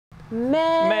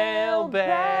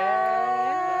Mailbag.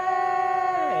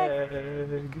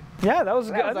 Yeah, that was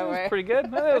good. That was pretty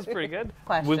good. That was pretty good.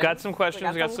 We've got some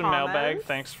questions. We got some mailbag.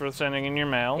 Thanks for sending in your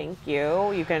mail. Thank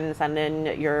you. You can send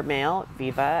in your mail,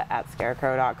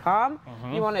 viva@scarecrow.com.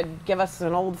 You want to give us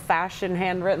an old-fashioned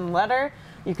handwritten letter,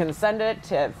 you can send it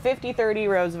to 5030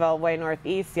 Roosevelt Way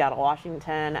Northeast, Seattle,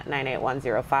 Washington,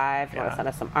 98105. If you want to send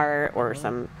us some art or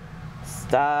some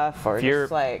stuff, or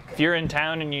just like, if you're in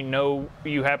town and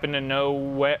you happen to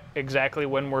know exactly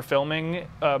when we're filming,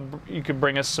 you could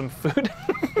bring us some food.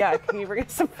 Yeah, can you bring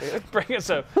us some food?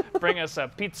 bring us a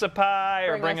pizza pie,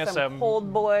 or bring us some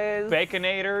Cold Boys,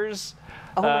 Baconators.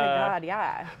 Oh my God,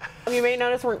 yeah. You may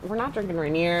notice we're not drinking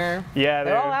Rainier. Yeah,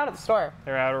 they're all out at the store.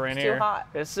 They're out of Rainier. It's too hot.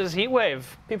 This is heat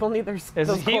wave. People need those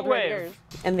heat wave.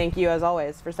 And thank you, as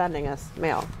always, for sending us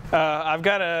mail. I've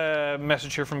got a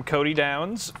message here from Cody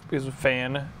Downs, who's a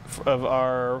fan of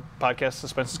our podcast.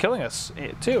 Suspense is Killing Us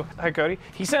too. Hi, Cody.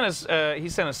 He sent us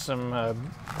some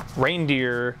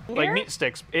reindeer like meat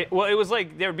sticks. It was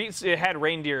like it had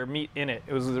reindeer meat in it.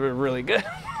 It was really good.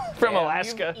 From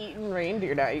Alaska. You've eaten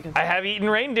reindeer now. I have eaten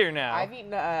reindeer now. I've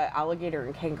eaten alligator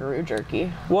and kangaroo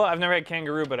jerky. Well, I've never had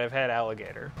kangaroo, but I've had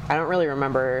alligator. I don't really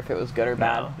remember if it was good or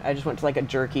bad. No. I just went to like a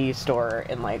jerky store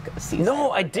in like Seaside. No,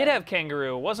 I did have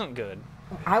kangaroo. It wasn't good.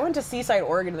 I went to Seaside,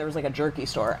 Oregon, and there was like a jerky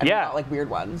store. And got like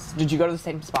weird ones. Did you go to the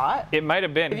same spot? It might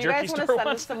have been. If you guys want to send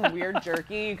us some weird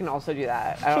jerky, you can also do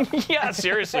that. Yeah,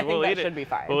 seriously, we'll eat it. Should be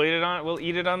fine. We'll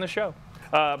eat it on the show.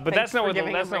 But that's not what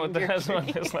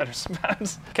this letter's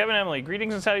about. Kevin, Emily,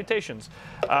 greetings and salutations.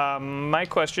 My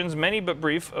questions, many but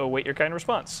brief, await your kind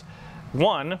response.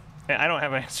 One, and I don't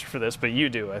have an answer for this, but you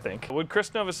do, I think. Would Chris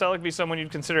Novoselic be someone you'd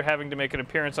consider having to make an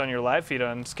appearance on your live feed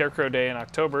on Scarecrow Day in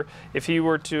October if he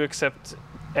were to accept,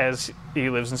 as he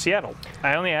lives in Seattle?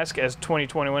 I only ask as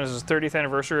 2021 is his 30th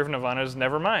anniversary of Nirvana's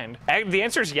Nevermind. The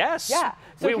answer is yes. Yeah.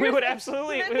 So we would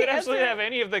absolutely have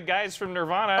any of the guys from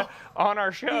Nirvana on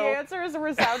our show. The answer is a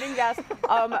resounding yes.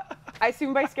 I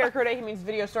assume by Scarecrow Day he means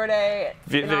Video Store Day.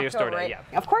 Video Store Day, right?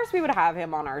 yeah. Of course we would have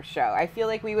him on our show. I feel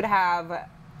like we would have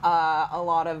a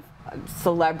lot of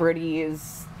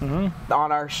celebrities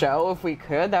on our show if we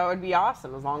could. That would be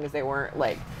awesome, as long as they weren't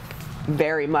like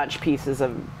very much pieces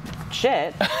of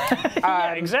shit.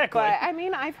 Yeah, exactly. But I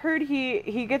mean, I've heard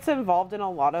he gets involved in a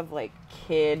lot of like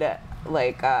kid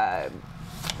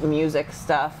music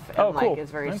stuff, and cool. is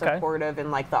very supportive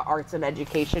in like the arts and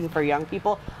education for young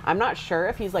people. I'm not sure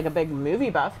if he's like a big movie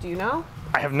buff. Do you know?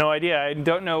 I have no idea. I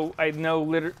don't know. I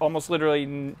know almost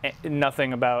literally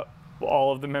nothing about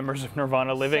all of the members of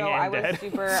Nirvana, living and dead.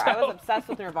 I was obsessed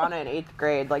with Nirvana in 8th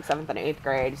grade, like 7th and 8th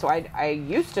grade. So I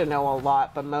used to know a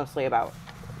lot, but mostly about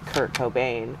Kurt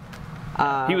Cobain.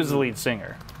 He was the lead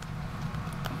singer.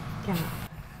 Yeah.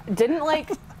 Didn't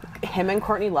like him and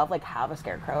Courtney Love like have a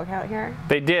Scarecrow account here?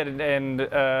 They did, and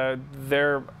I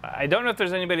don't know if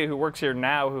there's anybody who works here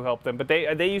now who helped them, but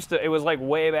they used to. It was like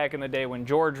way back in the day when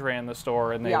George ran the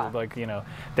store, and they were like,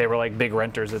 they were like big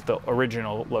renters at the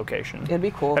original location. It'd be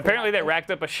cool. Apparently they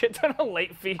racked up a shit ton of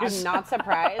late fees. I'm not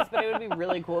surprised, but it would be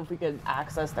really cool if we could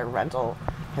access their rental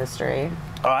history.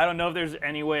 Oh, I don't know if there's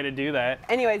any way to do that.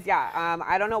 Anyways, yeah,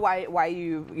 I don't know why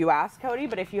you asked, Cody,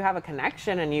 but if you have a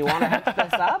connection and you want to hook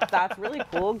this up, that's really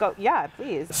cool. Go, yeah,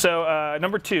 please. So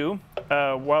number 2,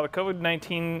 while the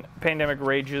COVID-19 pandemic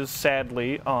rages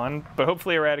sadly on, but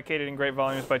hopefully eradicated in great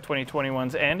volumes by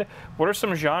 2021's end, what are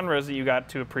some genres that you got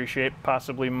to appreciate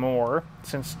possibly more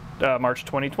since March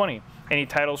 2020? Any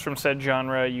titles from said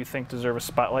genre you think deserve a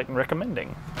spotlight and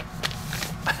recommending?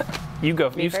 You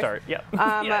go. You start. Yeah.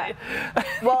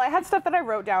 Well, I had stuff that I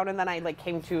wrote down, and then I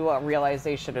came to a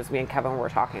realization as me and Kevin were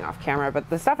talking off camera. But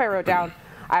the stuff I wrote down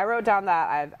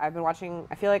that I've been watching.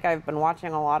 I feel like I've been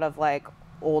watching a lot of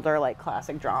older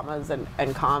classic dramas and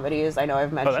comedies. I know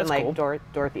I've mentioned cool.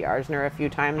 Dorothy Arzner a few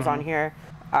times on here.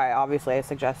 I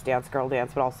suggest Dance Girl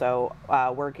Dance, but also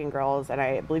Working Girls, and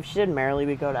I believe she did Merrily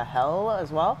We Go to Hell as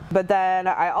well. But then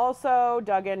I also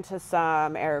dug into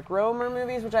some Eric Romer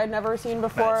movies, which I'd never seen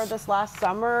before this last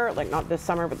summer. Not this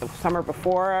summer, but the summer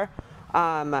before.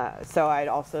 So I'd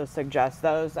also suggest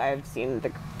those. I've seen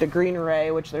the Green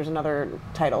Array, which there's another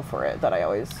title for it that I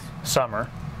always... Summer.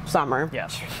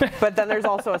 Yes. But then there's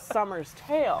also A Summer's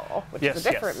Tale, which is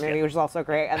a different movie, which is also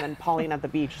great. And then Pauline at the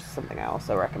Beach is something I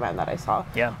also recommend that I saw.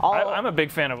 Yeah. I'm a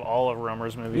big fan of all of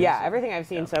Romer's movies. Yeah, everything I've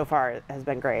seen so far has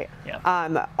been great.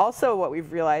 Yeah. Also, what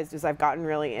we've realized is I've gotten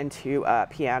really into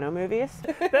piano movies.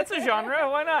 That's a genre.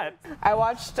 Why not? I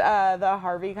watched the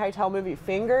Harvey Keitel movie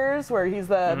Fingers, where he's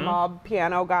the mob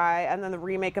piano guy, and then the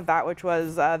remake of that, which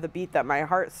was The Beat That My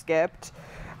Heart Skipped,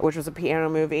 which was a piano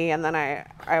movie, and then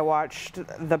I watched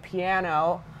The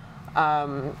Piano,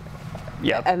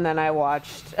 Yep. And then I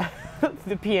watched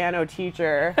The Piano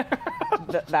Teacher,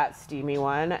 that steamy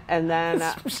one, and then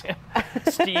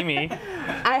steamy.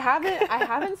 I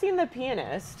haven't seen The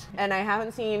Pianist, and I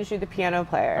haven't seen Shoot the Piano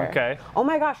Player. Okay. Oh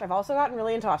my gosh, I've also gotten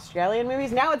really into Australian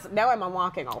movies. Now I'm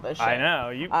unlocking all this shit. I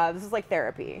know. This is like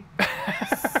therapy.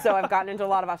 So I've gotten into a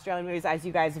lot of Australian movies, as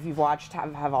you guys, if you've watched,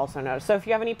 have also noticed. So if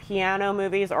you have any piano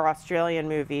movies or Australian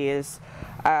movies,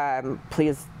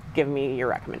 please give me your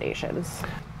recommendations.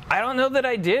 I don't know that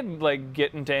I did like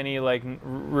get into any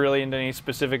really into any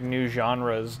specific new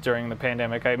genres during the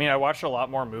pandemic. I mean, I watched a lot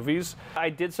more movies. I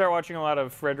did start watching a lot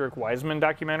of Frederick Wiseman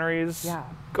documentaries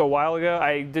a while ago.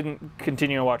 I didn't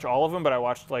continue to watch all of them, but I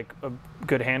watched like a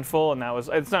good handful, and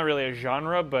it's not really a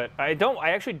genre, but I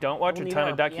actually don't watch a ton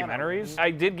of documentaries.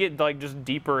 I did get like just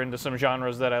deeper into some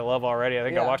genres that I love already. I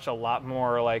think I watched a lot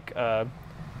more like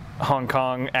Hong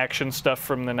Kong action stuff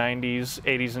from the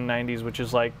 80s and 90s, which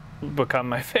is like become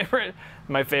my favorite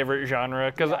genre,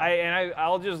 because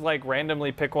I'll just like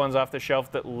randomly pick ones off the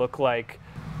shelf that look like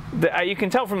you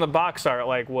can tell from the box art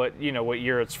like what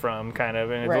year it's from, kind of,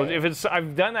 and if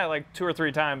I've done that like 2 or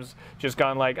 3 times, just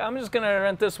gone like, I'm just gonna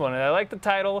rent this one, and I like the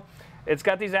title. It's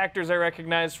got these actors I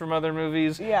recognize from other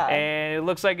movies, and it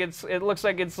looks like it's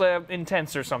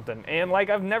intense or something. And like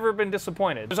I've never been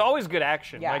disappointed. There's always good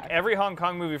action. Like every Hong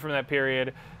Kong movie from that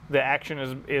period, the action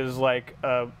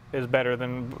is better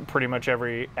than pretty much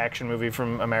every action movie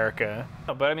from America.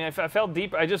 But I mean,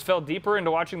 I just fell deeper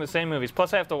into watching the same movies.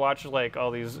 Plus, I have to watch like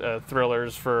all these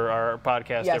thrillers for our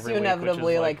podcast every week. Yes, you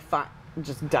inevitably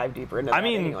just dive deeper into that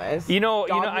anyways.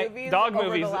 Dog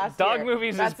movies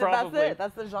is probably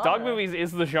that's the genre. Dog movies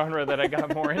is the genre that I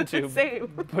got more into. Same.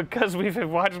 Because we've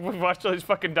watched all these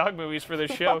fucking dog movies for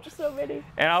this show. Watched so many.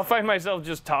 And I'll find myself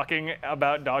just talking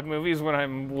about dog movies when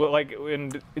I'm like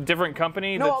in a different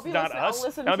company that's not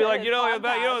us. I'll be like,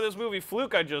 this movie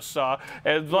Fluke I just saw,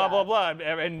 and blah blah blah,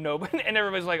 and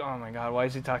everybody's like, oh my god, why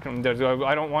is he talking?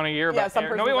 I don't want to hear about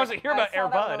Air. Nobody wants to hear about Air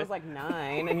Bud. I was like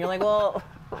 9, and you're like, well.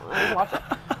 I watch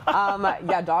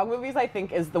it. Dog movies I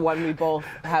think is the one we both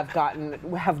have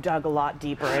dug a lot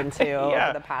deeper into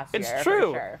over the past year. It's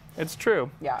true. For sure. It's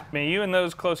true. Yeah. May you and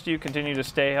those close to you continue to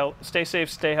stay safe,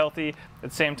 stay healthy. At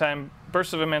the same time,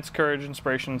 bursts of immense courage,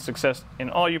 inspiration, and success in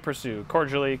all you pursue.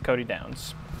 Cordially, Cody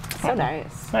Downs. So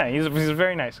nice. Yeah, he's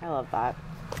very nice. I love that.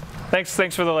 Thanks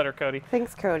for the letter, Cody.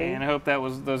 Thanks, Cody. And I hope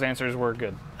those answers were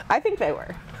good. I think they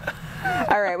were.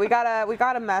 All right, we got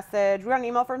a message. We got an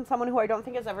email from someone who I don't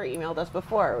think has ever emailed us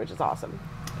before, which is awesome.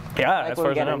 Yeah, as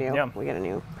far as I know. We get a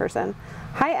new person.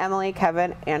 Hi, Emily,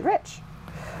 Kevin, and Rich.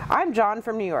 I'm John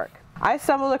from New York. I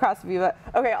stumbled across Viva.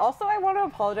 Okay, also I want to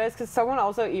apologize because someone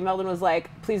also emailed and was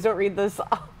like, please don't read this.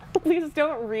 Please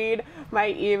don't read my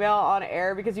email on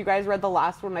air because you guys read the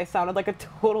last one and I sounded like a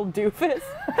total doofus.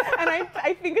 And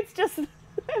I think it's just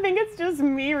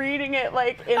me reading it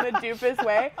like in a doofus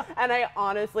way, and I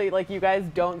honestly, like, you guys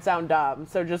don't sound dumb,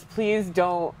 so just please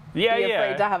don't be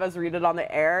afraid to have us read it on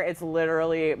the air. It's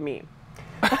literally me.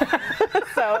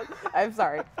 So I'm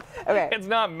sorry. Okay. It's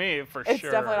not me for sure. It's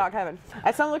definitely not Kevin.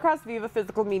 I stumbled across Viva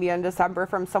Physical Media in December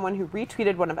from someone who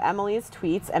retweeted one of Emily's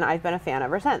tweets, and I've been a fan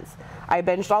ever since. I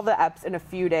binged all the eps in a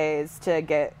few days to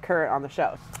get current on the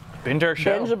show. Binge our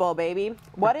show. Bingeable, baby.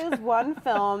 What is one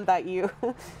film that you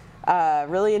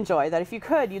really enjoy that if you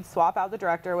could, you'd swap out the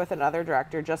director with another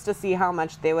director just to see how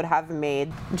much they would have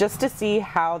made,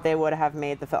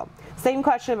 the film? Same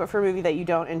question, but for a movie that you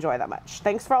don't enjoy that much.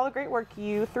 Thanks for all the great work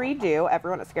you three do,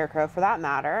 everyone at Scarecrow for that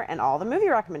matter, and all the movie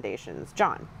recommendations.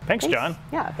 John. Thanks, John.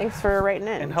 Yeah, thanks for writing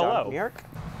in. And hello. John from New York.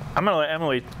 I'm going to let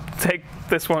Emily take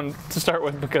this one to start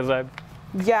with because I'm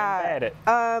bad at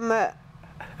it.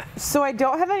 So I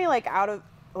don't have any out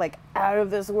of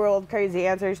this world crazy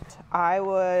answers. I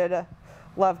would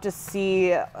love to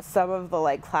see some of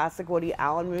the classic Woody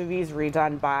Allen movies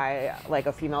redone by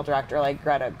a female director like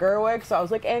Greta Gerwig. So I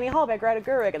was like, Annie Hall by Greta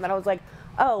Gerwig, and then I was like,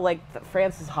 oh,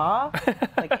 Frances Ha,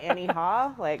 Annie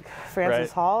Ha,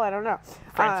 Frances Hall. I don't know.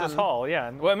 Frances Hall,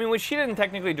 yeah. Well, I mean, she didn't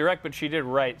technically direct, but she did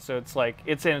write, so it's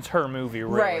it's her movie,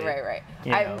 really. Right.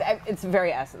 It's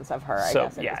very essence of her, I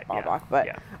guess. It is Paul Bach, but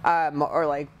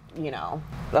or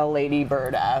a Lady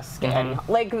Bird-esque, and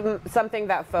something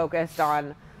that focused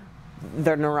on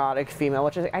the neurotic female,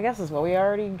 which I guess is what we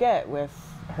already get with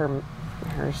her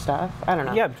stuff. I don't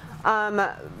know. Yeah.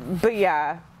 But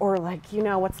yeah, or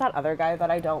what's that other guy that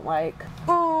I don't like?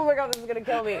 Oh my god, this is gonna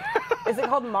kill me. Is it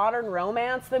called Modern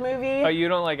Romance, the movie? Oh, you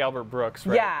don't like Albert Brooks,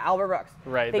 right? Yeah, Albert Brooks.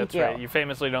 Right, that's right. You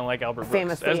famously don't like Albert Brooks.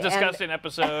 Famously. As discussed in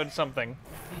episode something.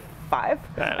 5?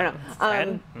 I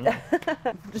don't know.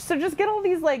 So just get all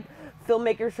these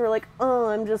filmmakers who are like, oh,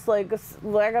 I'm just like,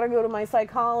 I gotta go to my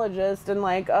psychologist, and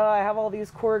like, oh, I have all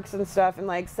these quirks and stuff, and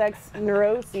like sex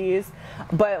neuroses,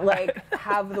 but like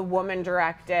have the woman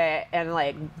direct it and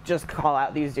like just call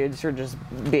out these dudes who are just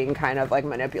being kind of like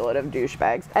manipulative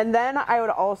douchebags. And then I would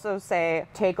also say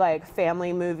take like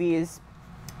family movies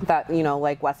that, you know,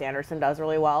 like Wes Anderson does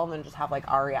really well, and then just have like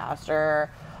Ari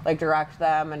Aster like direct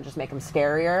them and just make them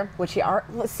scarier, which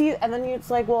see, and then it's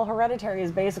like, well, Hereditary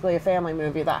is basically a family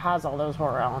movie that has all those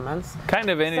horror elements. Kind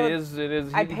of, and so it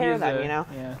is. I pair them, you know.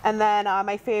 Yeah. And then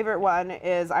my favorite one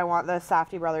is I want the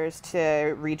Safdie brothers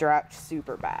to redirect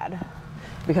Superbad,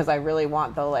 because I really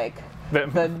want the like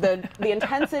the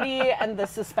intensity and the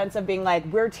suspense of being like,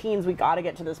 we're teens, we gotta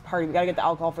get to this party, we gotta get the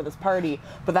alcohol for this party,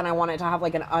 but then I want it to have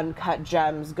like an uncut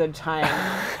gems, good time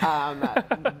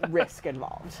risk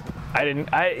involved.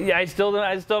 I still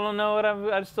don't know what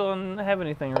I still don't have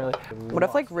anything really. What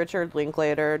if like Richard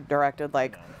Linklater directed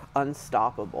like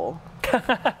Unstoppable?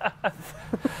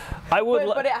 I would.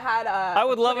 But it had. I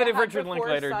would love it if Richard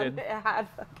Linklater did. It had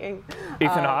fucking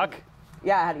Ethan Hawke.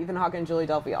 Yeah, it had Ethan Hawke and Julie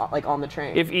Delpy like on the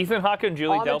train. If Ethan Hawke and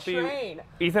Julie Delpy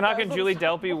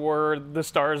were the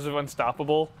stars of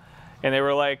Unstoppable, and they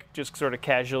were like just sort of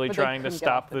casually trying to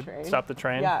stop the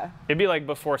train. Yeah. It'd be like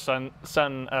before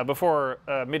before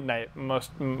midnight,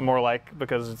 more like,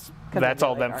 because that's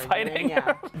all them fighting.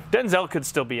 Yeah. Denzel could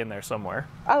still be in there somewhere.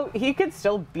 Oh, he could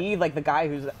still be like the guy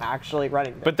who's actually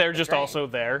running. But they're just also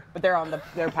there. But they're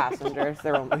passengers.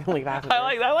 They're only passengers.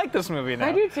 I like this movie now.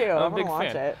 I do too. I'm a big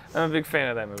fan. I'm a big fan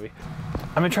of that movie.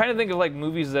 I'm trying to think of like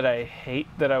movies that I hate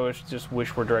that I just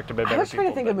wish were directed by better people. I was trying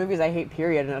to think of movies I hate,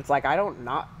 period, and it's like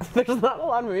there's not a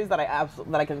lot of movies that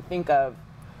I can think of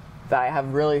that I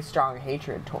have really strong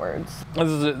hatred towards.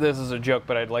 This is a joke,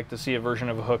 but I'd like to see a version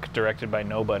of Hook directed by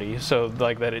nobody, so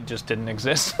like that it just didn't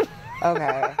exist.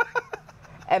 Okay.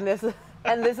 And this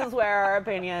is where our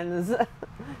opinions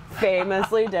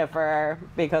famously differ,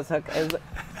 because Hook is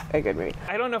a good movie.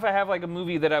 I don't know if I have like a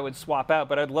movie that I would swap out,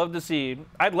 but I'd love to see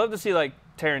like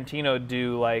Tarantino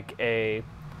do like a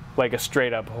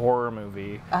straight up horror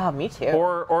movie. Oh, me too.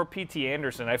 Or P.T.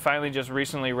 Anderson. I finally just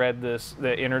recently read the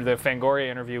Fangoria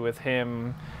interview with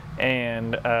him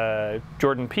and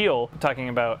Jordan Peele talking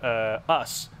about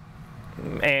Us,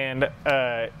 and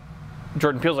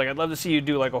Jordan Peele's like, I'd love to see you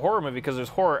do like a horror movie because there's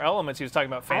horror elements. He was talking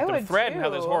about Phantom Thread and how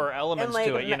there's horror elements and, like,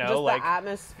 to it, you know, just like the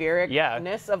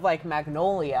atmosphericness of like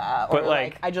Magnolia, or but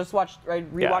like I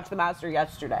rewatched The Master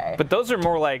yesterday. But those are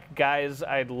more like guys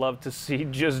I'd love to see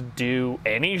just do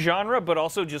any genre, but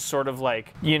also just sort of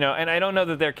like, you know, and I don't know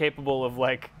that they're capable of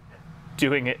like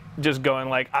doing it, just going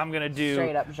like, I'm gonna do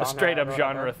a straight up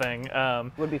genre thing.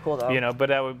 Would be cool though. You know,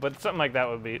 but something like that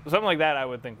I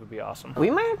would think would be awesome. We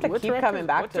might have to keep coming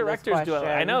back to this question.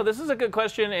 I know this is a good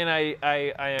question, and I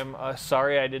am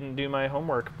sorry I didn't do my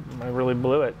homework. I really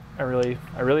blew it. I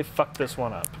really fucked this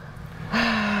one up.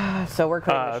 So we're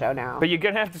quitting the show now. But you're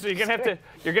gonna have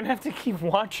to keep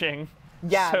watching.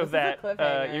 Yeah, so that you're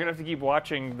gonna have to keep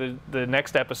watching the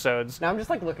next episodes. Now I'm just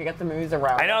like looking at the movies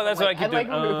around. I know, that's what I keep doing.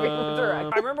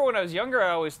 I remember when I was younger, I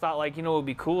always thought like, you know, what would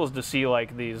be cool is to see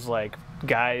like these like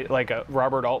a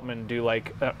Robert Altman do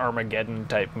like an Armageddon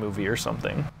type movie or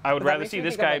something. I would rather see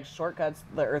this guy. Like Shortcuts,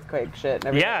 the earthquake shit. And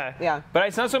everything. Yeah. But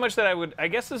it's not so much that I would. I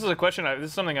guess this is a question.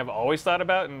 This is something I've always thought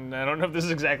about, and I don't know if this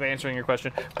is exactly answering your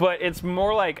question. But it's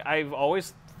more like I've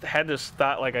always had this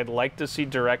thought like I'd like to see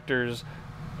directors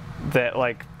that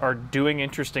like are doing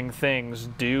interesting things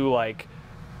do like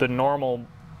the normal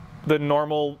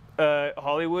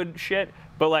Hollywood shit,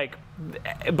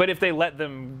 but if they let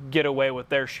them get away with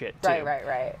their shit too.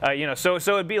 Right. You know, so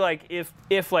it'd be like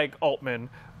if like Altman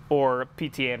or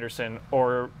P.T. Anderson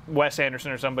or Wes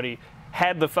Anderson or somebody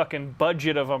had the fucking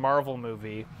budget of a Marvel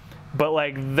movie, but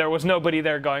like there was nobody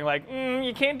there going like,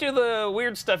 you can't do the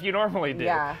weird stuff you normally do.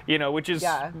 Yeah. You know, which is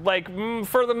like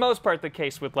for the most part the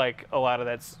case with like a lot of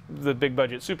that's the big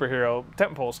budget superhero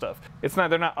tentpole stuff.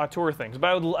 They're not auteur things,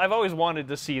 but I've always wanted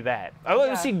to see that. I would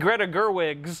love to see Greta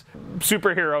Gerwig's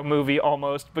superhero movie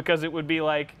almost, because it would be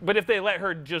like, but if they let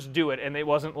her just do it and it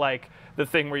wasn't like the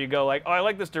thing where you go like, oh, I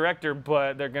like this director,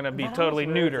 but they're gonna be totally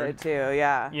neutered too.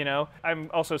 Yeah. You know, I'm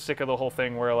also sick of the whole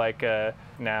thing where like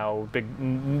now big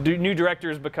new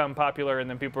directors become popular, and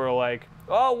then people are like,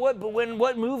 oh,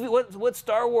 what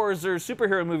Star Wars or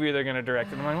superhero movie are they going to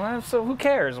direct? And I'm like, well, so who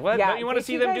cares? What? Don't you want to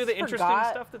see them do the interesting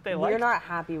stuff that they like? You're not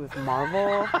happy with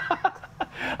Marvel.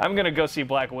 I'm going to go see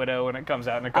Black Widow when it comes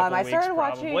out in a couple weeks,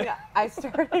 probably. I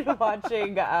started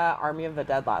watching Army of the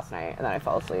Dead last night, and then I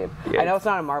fell asleep. I know it's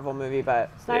not a Marvel movie, but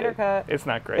Snyder Cut. It's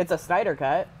not great. It's a Snyder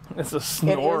Cut. It's a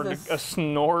snorter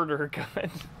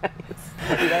gun.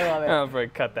 I love it. I'll probably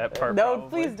cut that part. No,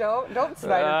 probably. please don't. Don't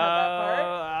Snyder cut that part.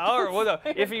 All right, well, no.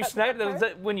 If you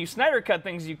when you Snyder cut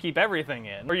things, you keep everything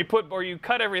in, or you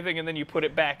cut everything and then you put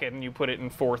it back in and you put it in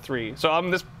 4:3.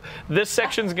 So this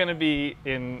section's gonna be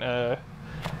in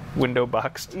window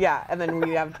boxed. Yeah, and then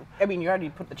we have. I mean, you already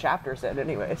put the chapters in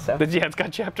anyway, so. But yeah, it's got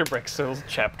chapter breaks. So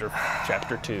chapter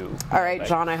 2. All right,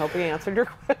 John. I hope we answered your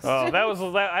question. Oh,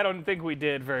 that. I don't think we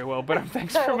did very well, but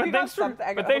thanks for watching.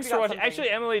 Actually,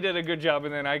 Emily did a good job,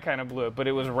 and then I kind of blew it. But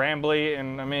it was rambly,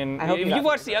 and I mean, if you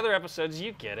watch the other episodes,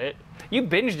 you get it. You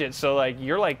binged it, so like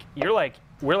we're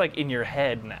like in your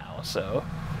head now. So,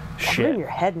 shit. We're in your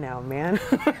head now, man.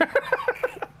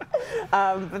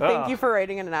 But thank you for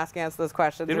writing in and asking us those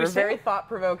questions. They were very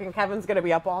thought-provoking. Kevin's gonna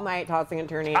be up all night tossing and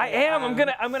turning. I am. I'm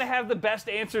gonna have the best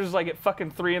answers like at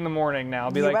fucking 3 in the morning now.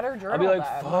 I'll be like,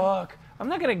 fuck. I'm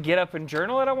not gonna get up and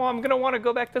journal it. I'm gonna want to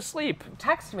go back to sleep.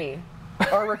 Text me,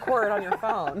 or record on your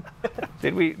phone.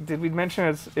 Did we mention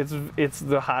it's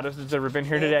the hottest it's ever been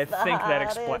here today? I think that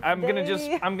explains. I'm gonna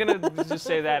just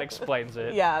say that explains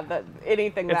it. Yeah, that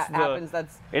anything that happens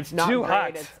that's not too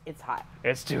great, hot. It's hot.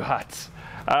 It's too hot.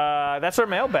 That's our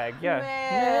mailbag. Yeah.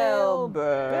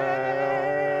 Mailbag.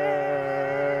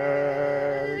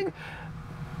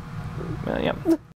 Yep.